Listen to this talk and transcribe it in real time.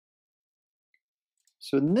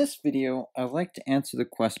So in this video, I'd like to answer the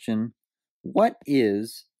question, what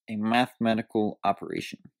is a mathematical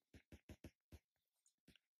operation?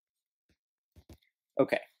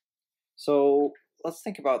 Okay, so let's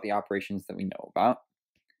think about the operations that we know about.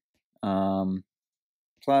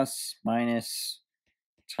 Plus, minus,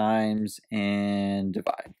 times, and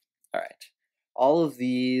divide. All right, all of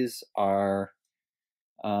these are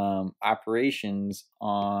operations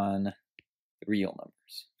on real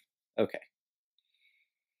numbers. Okay.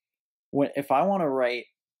 If I want to write,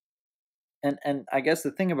 and I guess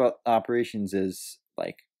the thing about operations is,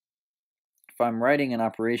 like, if I'm writing an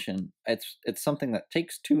operation, it's something that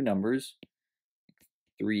takes two numbers,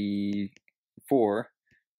 3, 4,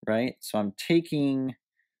 right? So I'm taking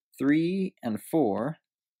 3 and 4,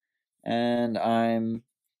 and I'm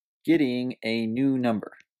getting a new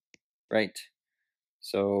number, right?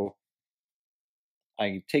 So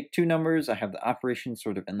I take two numbers, I have the operation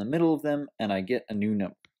sort of in the middle of them, and I get a new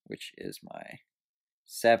number, which is my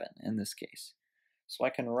 7 in this case. So I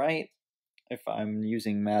can write, if I'm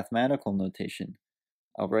using mathematical notation,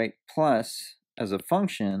 I'll write plus as a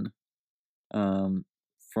function from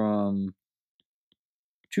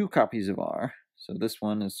two copies of R. So this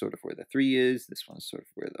one is sort of where the 3 is, this one is sort of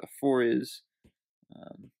where the 4 is.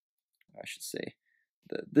 I should say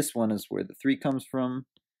this one is where the 3 comes from,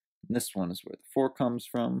 and this one is where the 4 comes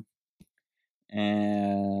from.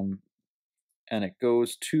 And it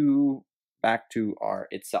goes back to R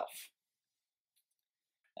itself.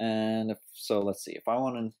 And so let's see, if I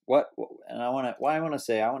want to I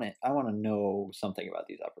want to know something about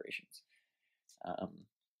these operations.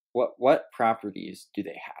 What properties do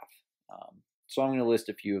they have? So I'm going to list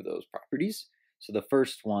a few of those properties. So the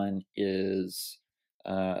first one is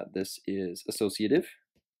this is associative.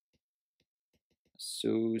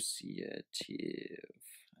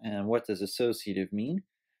 And what does associative mean?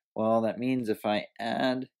 Well, that means if I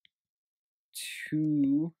add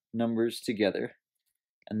two numbers together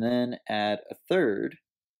and then add a third,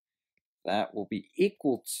 that will be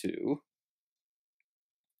equal to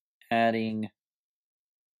adding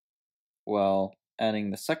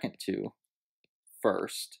the second two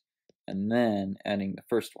first and then adding the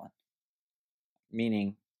first one.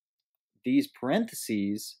 Meaning these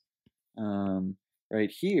parentheses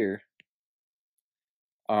right here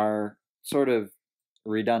are sort of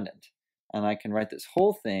redundant, and I can write this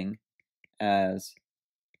whole thing as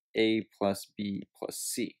a plus b plus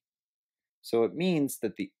c. So it means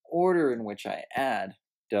that the order in which I add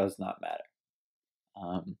does not matter.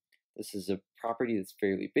 This is a property that's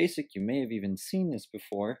fairly basic. You may have even seen this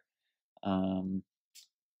before in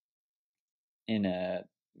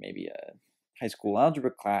maybe a high school algebra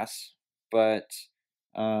class, but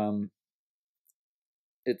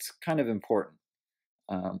it's kind of important.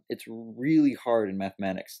 It's really hard in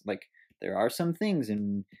mathematics. Like, there are some things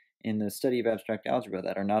in the study of abstract algebra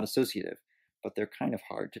that are not associative, but they're kind of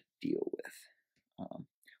hard to deal with.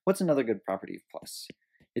 What's another good property of plus?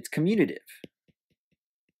 It's commutative.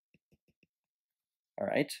 All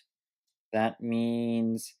right, that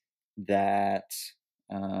means that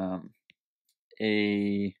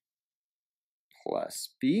a plus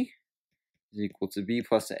b is equal to b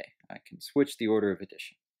plus a. I can switch the order of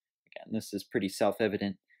addition. Again, this is pretty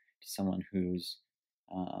self-evident to someone who's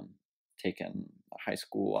taken a high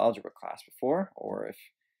school algebra class before, or if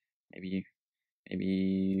maybe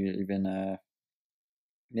even a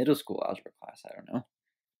middle school algebra class, I don't know.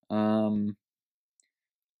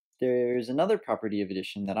 There's another property of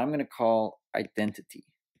addition that I'm going to call identity.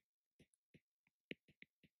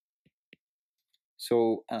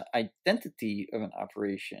 So identity of an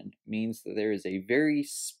operation means that there is a very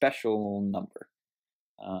special number,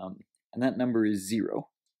 and that number is 0.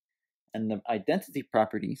 And the identity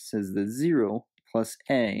property says that 0 plus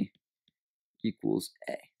a equals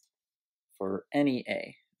a for any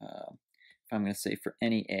a. If I'm going to say for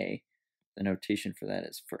any a, the notation for that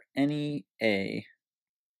is for any a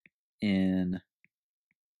in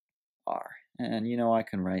R. And I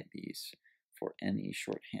can write these for any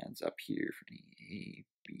shorthands up here, for any a,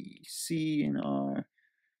 b, c in R,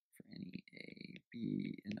 for any a,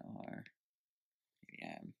 b in R.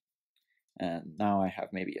 And now I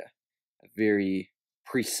have maybe a very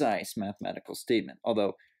precise mathematical statement.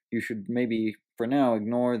 Although you should maybe, for now,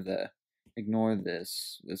 ignore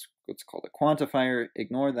this what's called a quantifier.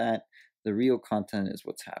 Ignore that. The real content is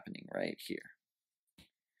what's happening right here.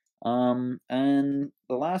 And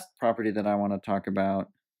the last property that I want to talk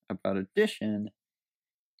about addition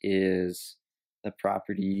is the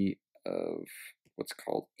property of what's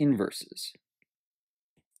called inverses.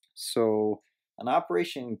 So an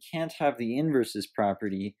operation can't have the inverses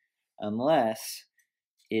property unless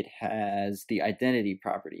it has the identity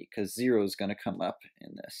property because 0 is going to come up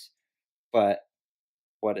in this. But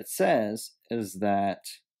what it says is that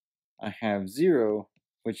I have 0,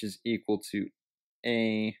 which is equal to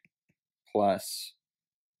a plus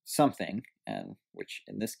something, and which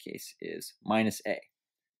in this case is minus a,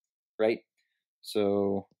 right?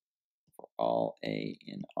 So for all a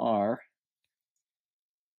in R,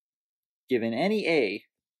 given any a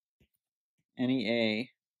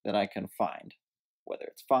that I can find, whether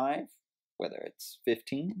it's 5, whether it's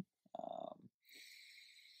 15,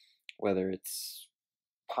 whether it's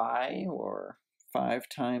pi or 5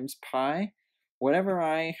 times pi, whatever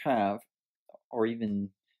I have, or even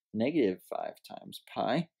negative 5 times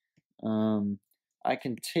pi, I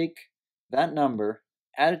can take that number,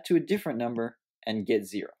 add it to a different number, and get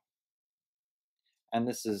 0. And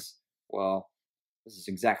this is, well, this is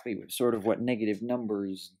exactly sort of what negative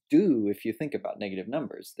numbers do. If you think about negative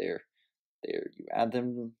numbers, you add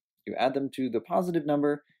them to the positive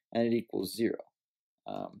number, and it equals 0.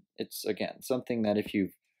 It's, again, something that if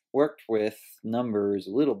you've worked with numbers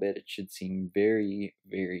a little bit, it should seem very,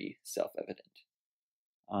 very self-evident.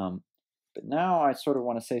 But now I sort of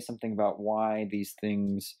want to say something about why these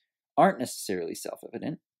things aren't necessarily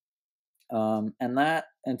self-evident.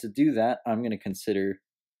 And to do that, I'm going to consider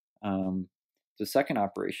the second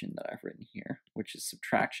operation that I've written here, which is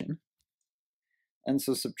subtraction. And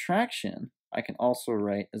so subtraction, I can also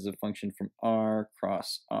write as a function from R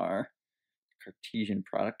cross R, Cartesian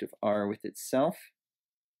product of R with itself.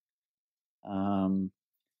 If you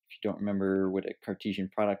don't remember what a Cartesian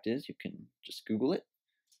product is, you can just Google it.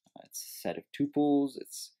 It's a set of tuples.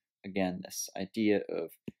 It's, again, this idea of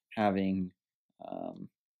having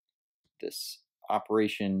this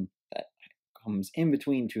operation that comes in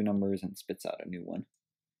between two numbers and spits out a new one.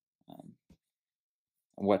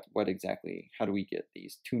 What exactly, how do we get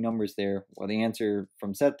these two numbers there? Well, the answer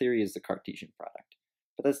from set theory is the Cartesian product.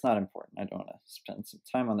 But that's not important. I don't want to spend some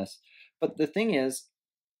time on this. But the thing is,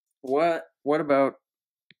 what about,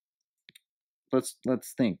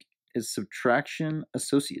 let's think, is subtraction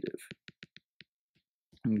associative?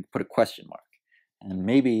 I'm going to put a question mark. And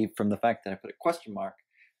maybe from the fact that I put a question mark,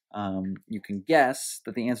 you can guess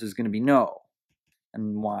that the answer is going to be no.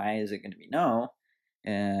 And why is it going to be no?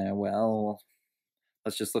 Well,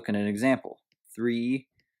 let's just look at an example. 3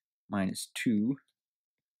 minus 2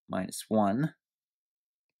 minus 1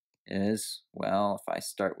 is, well, if I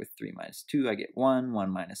start with 3 minus 2, I get 1. 1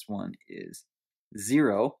 minus 1 is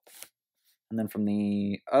 0. And then from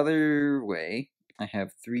the other way, I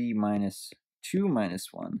have 3 minus 2 minus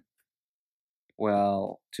 1.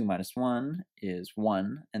 Well, 2 minus 1 is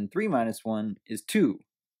 1, and 3 minus 1 is 2.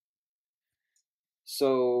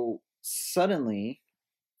 So suddenly,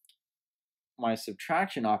 my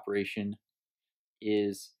subtraction operation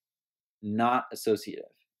is not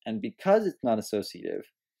associative. And because it's not associative,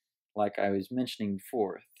 like I was mentioning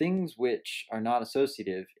before, things which are not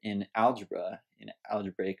associative in algebra, in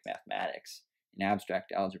algebraic mathematics, in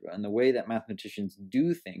abstract algebra, and the way that mathematicians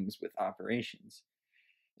do things with operations,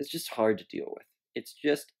 it's just hard to deal with. It's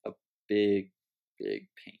just a big, big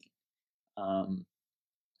pain.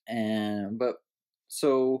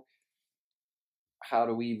 So how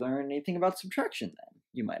do we learn anything about subtraction then,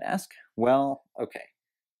 you might ask? Well, okay,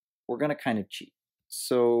 we're going to kind of cheat.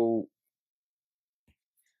 So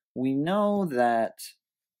we know that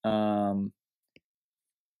a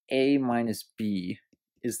minus b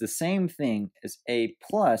is the same thing as a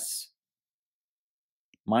plus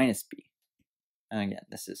minus b. And again,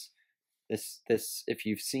 this if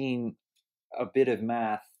you've seen a bit of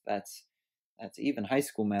math that's even high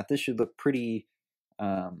school math, this should look pretty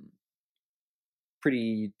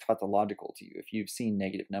tautological to you. If you've seen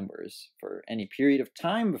negative numbers for any period of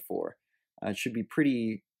time before, it should be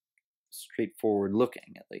pretty straightforward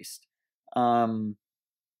looking, at least.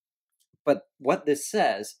 But what this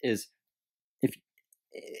says is,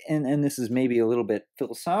 and this is maybe a little bit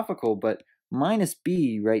philosophical, but minus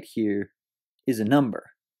b right here is a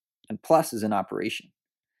number, and plus is an operation.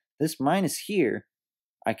 This minus here,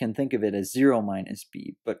 I can think of it as 0 minus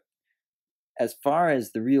b, but as far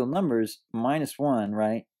as the real numbers, minus 1,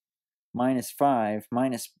 right, minus 5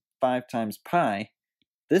 times pi,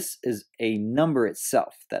 this is a number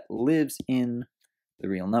itself that lives in the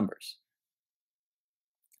real numbers.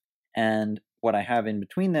 And what I have in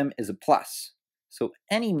between them is a plus. So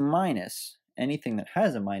any minus, anything that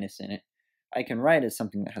has a minus in it, I can write as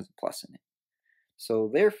something that has a plus in it.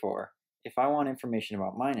 So therefore, if I want information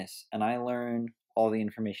about minus and I learn all the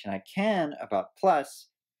information I can about plus,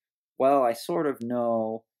 well, I sort of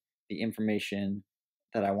know the information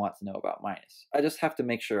that I want to know about minus. I just have to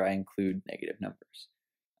make sure I include negative numbers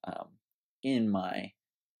in my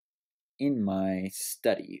in my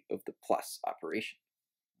study of the plus operation.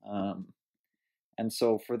 And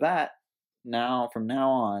so for that, from now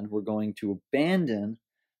on, we're going to abandon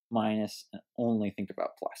minus and only think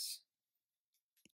about plus.